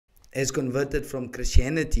has converted from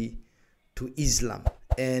Christianity to Islam.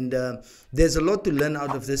 And there's a lot to learn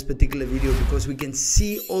out of this particular video, because we can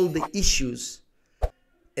see all the issues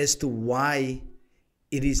as to why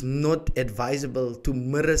it is not advisable to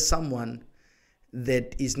mirror someone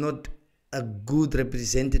that is not a good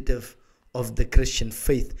representative of the Christian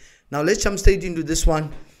faith. Now let's jump straight into this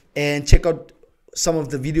one and check out some of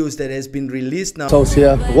the videos that has been released now. Soul's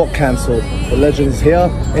here, what cancelled? The legend is here,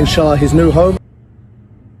 inshallah his new home.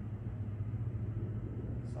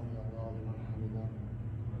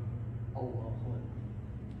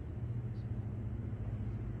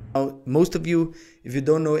 Now, most of you, if you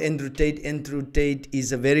don't know Andrew Tate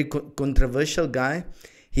is a very controversial guy.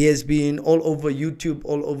 He has been all over YouTube,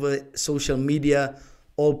 all over social media,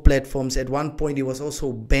 all platforms. At one point, he was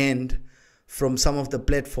also banned from some of the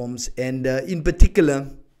platforms, and in particular,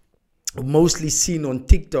 mostly seen on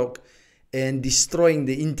TikTok and destroying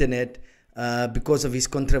the internet because of his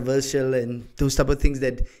controversial and those type of things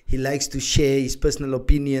that he likes to share, his personal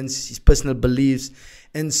opinions, his personal beliefs.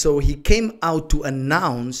 And so he came out to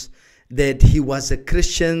announce that he was a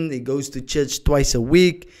Christian. He goes to church twice a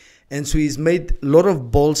week. And so he's made a lot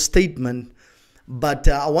of bold statements. But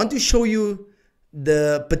I want to show you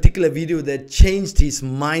the particular video that changed his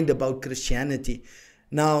mind about Christianity.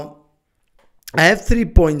 Now, I have 3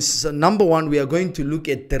 points. So number one, we are going to look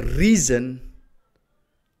at the reason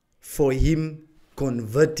for him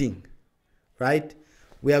converting, right?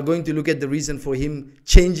 We are going to look at the reason for him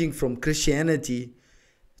changing from Christianity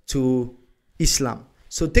to Islam.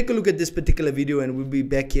 So take a look at this particular video and we'll be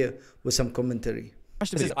back here with some commentary.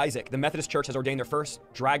 This is Isaac. The Methodist Church has ordained their first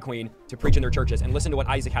drag queen to preach in their churches, and listen to what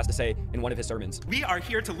Isaac has to say in one of his sermons. We are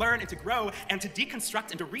here to learn and to grow and to deconstruct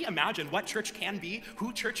and to reimagine what church can be,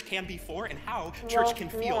 who church can be for, and how church can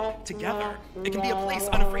feel together. It can be a place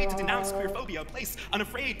unafraid to denounce queerphobia, a place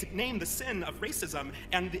unafraid to name the sin of racism,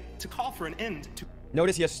 and to call for an end to...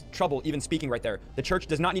 Notice he has trouble even speaking right there. The church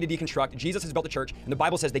does not need to deconstruct. Jesus has built the church, and the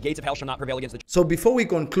Bible says the gates of hell shall not prevail against the church. So before we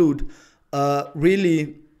conclude,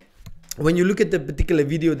 really, when you look at the particular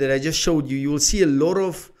video that I just showed you, you will see a lot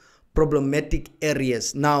of problematic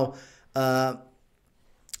areas. Now, that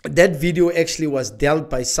video actually was dealt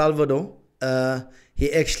by Salvador.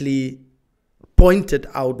 He actually pointed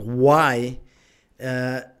out why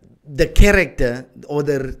the character or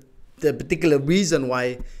the particular reason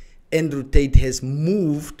why Andrew Tate has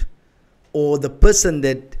moved, or the person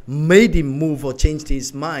that made him move or changed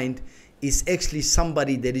his mind, is actually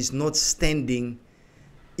somebody that is not standing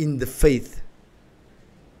in the faith.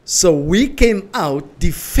 So we came out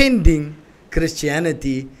defending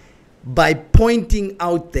Christianity by pointing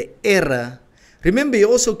out the error. Remember, he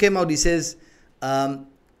also came out, he says,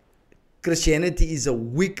 Christianity is a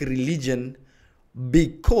weak religion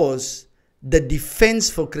because the defense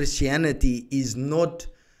for Christianity is not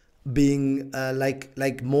being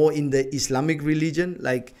like more in the Islamic religion.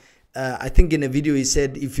 Like I think in a video he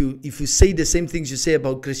said, if you say the same things you say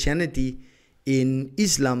about Christianity in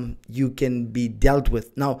Islam, you can be dealt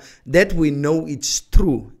with. Now that we know it's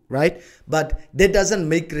true, right? But that doesn't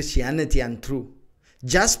make Christianity untrue.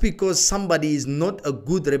 Just because somebody is not a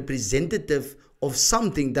good representative of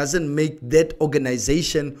something doesn't make that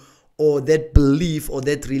organization or that belief or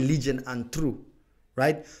that religion untrue,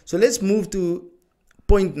 right? So let's move to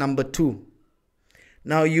point number 2.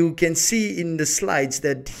 Now you can see in the slides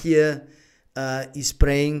that here he's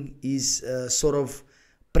praying, he's sort of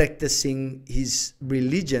practicing his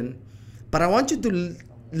religion. But I want you to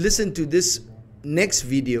listen to this next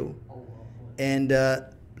video and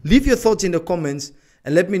leave your thoughts in the comments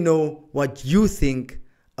and let me know what you think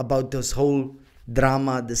about this whole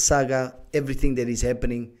drama, the saga, everything that is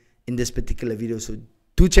happening in this particular video. So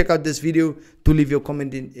do check out this video, do leave your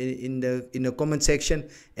comment in the comment section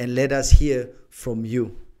and let us hear from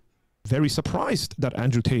you. Very surprised that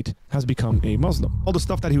Andrew Tate has become a Muslim. All the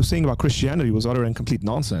stuff that he was saying about Christianity was utter and complete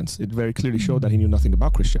nonsense. It very clearly showed that he knew nothing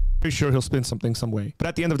about Christianity. Pretty sure he'll spin something some way. But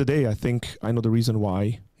at the end of the day, I think I know the reason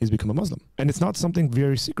why he's become a Muslim. And it's not something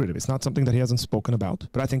very secretive. It's not something that he hasn't spoken about.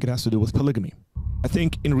 But I think it has to do with polygamy. I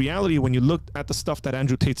think in reality, when you looked at the stuff that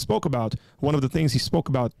Andrew Tate spoke about, one of the things he spoke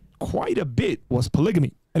about quite a bit was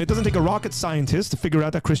polygamy. And it doesn't take a rocket scientist to figure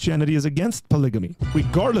out that Christianity is against polygamy,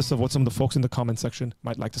 regardless of what some of the folks in the comment section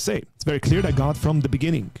might like to say. It's very clear that God from the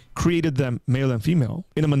beginning created them, male and female,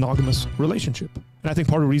 in a monogamous relationship. And I think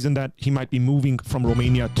part of the reason that he might be moving from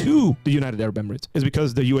Romania to the United Arab Emirates is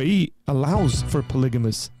because the UAE allows for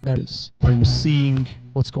polygamous marriages. Are you seeing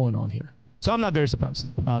what's going on here? So I'm not very surprised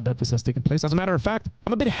that this has taken place. As a matter of fact,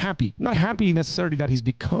 I'm a bit happy. I'm not happy necessarily that he's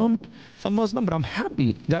become a Muslim, but I'm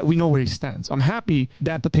happy that we know where he stands. I'm happy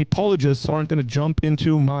that the Tateologists aren't going to jump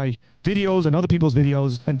into my videos and other people's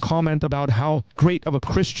videos and comment about how great of a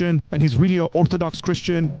Christian, and he's really an Orthodox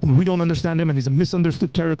Christian, and we don't understand him, and he's a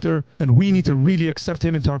misunderstood character, and we need to really accept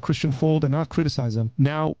him into our Christian fold and not criticize him.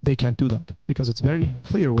 Now they can't do that because it's very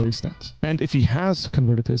clear where he stands. And if he has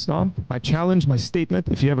converted to Islam, my challenge, my statement,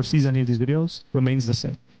 if he ever sees any of these videos, remains the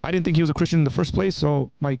same. I didn't think he was a Christian in the first place, so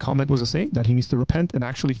my comment was the same, that he needs to repent and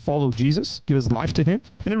actually follow Jesus, give his life to him,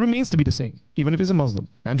 and it remains to be the same, even if he's a Muslim.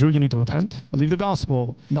 Andrew, you need to repent, believe the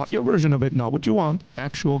gospel, not your version of it, not what you want,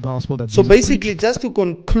 actual gospel that So Jesus basically, preached. just to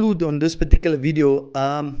conclude on this particular video,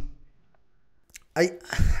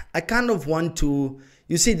 I kind of want to,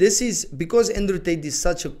 you see, this is, because Andrew Tate is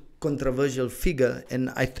such a controversial figure, and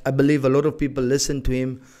I believe a lot of people listen to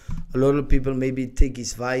him, a lot of people maybe take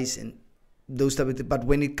his advice and those type of things. But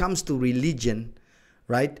when it comes to religion,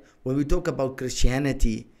 right, when we talk about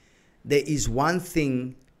Christianity, there is one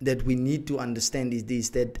thing that we need to understand is this,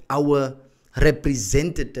 that our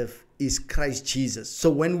representative is Christ Jesus. So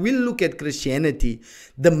when we look at Christianity,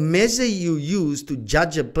 the measure you use to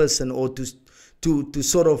judge a person or to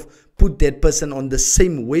sort of put that person on the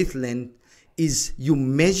same wavelength is you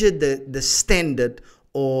measure the standard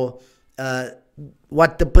or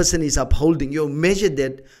what the person is upholding. You measure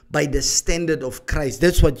that by the standard of Christ.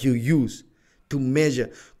 That's what you use to measure,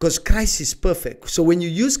 because Christ is perfect. So when you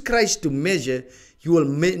use Christ to measure, you will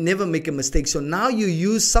never make a mistake. So now you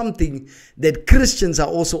use something that Christians are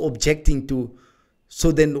also objecting to.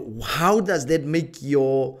 So then how does that make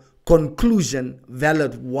your conclusion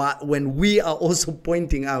valid when we are also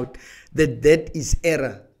pointing out that that is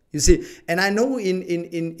error? You see, and I know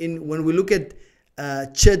in when we look at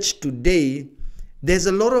church today, there's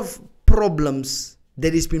a lot of problems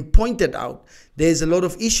that has been pointed out. There's a lot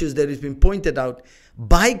of issues that has been pointed out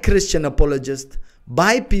by Christian apologists,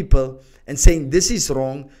 by people, and saying this is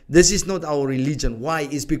wrong, this is not our religion. Why?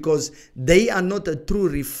 It's because they are not a true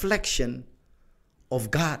reflection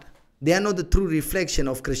of God. They are not a true reflection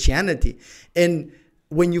of Christianity. And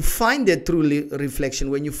when you find that true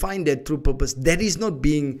reflection, when you find that true purpose, that is not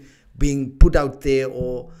being put out there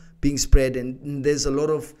or being spread. And there's a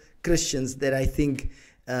lot of Christians that I think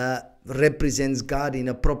represents God in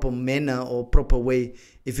a proper manner or proper way,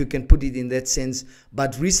 if you can put it in that sense.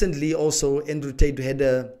 But recently also Andrew Tate had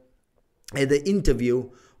an interview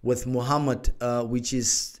with Muhammad, which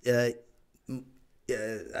is I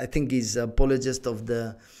think he's an apologist of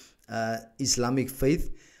the Islamic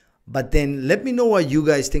faith. But then let me know what you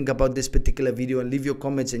guys think about this particular video, and leave your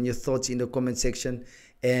comments and your thoughts in the comment section.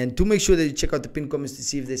 And to make sure that you check out the pinned comments to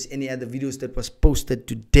see if there's any other videos that was posted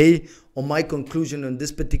today. On my conclusion on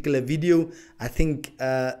this particular video, I think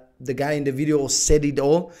the guy in the video said it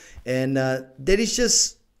all. And that is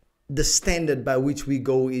just the standard by which we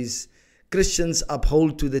go, is Christians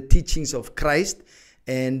uphold to the teachings of Christ,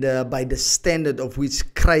 and by the standard of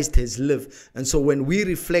which Christ has lived. And so when we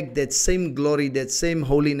reflect that same glory, that same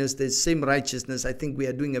holiness, that same righteousness, I think we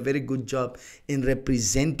are doing a very good job in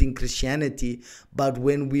representing Christianity. But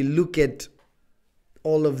when we look at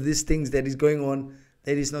all of these things that is going on,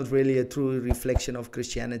 that is not really a true reflection of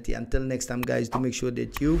Christianity. Until next time, guys, do make sure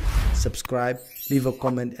that you subscribe, leave a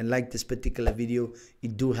comment, and like this particular video.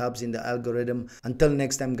 It do helps in the algorithm. Until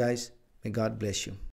next time, guys, may God bless you.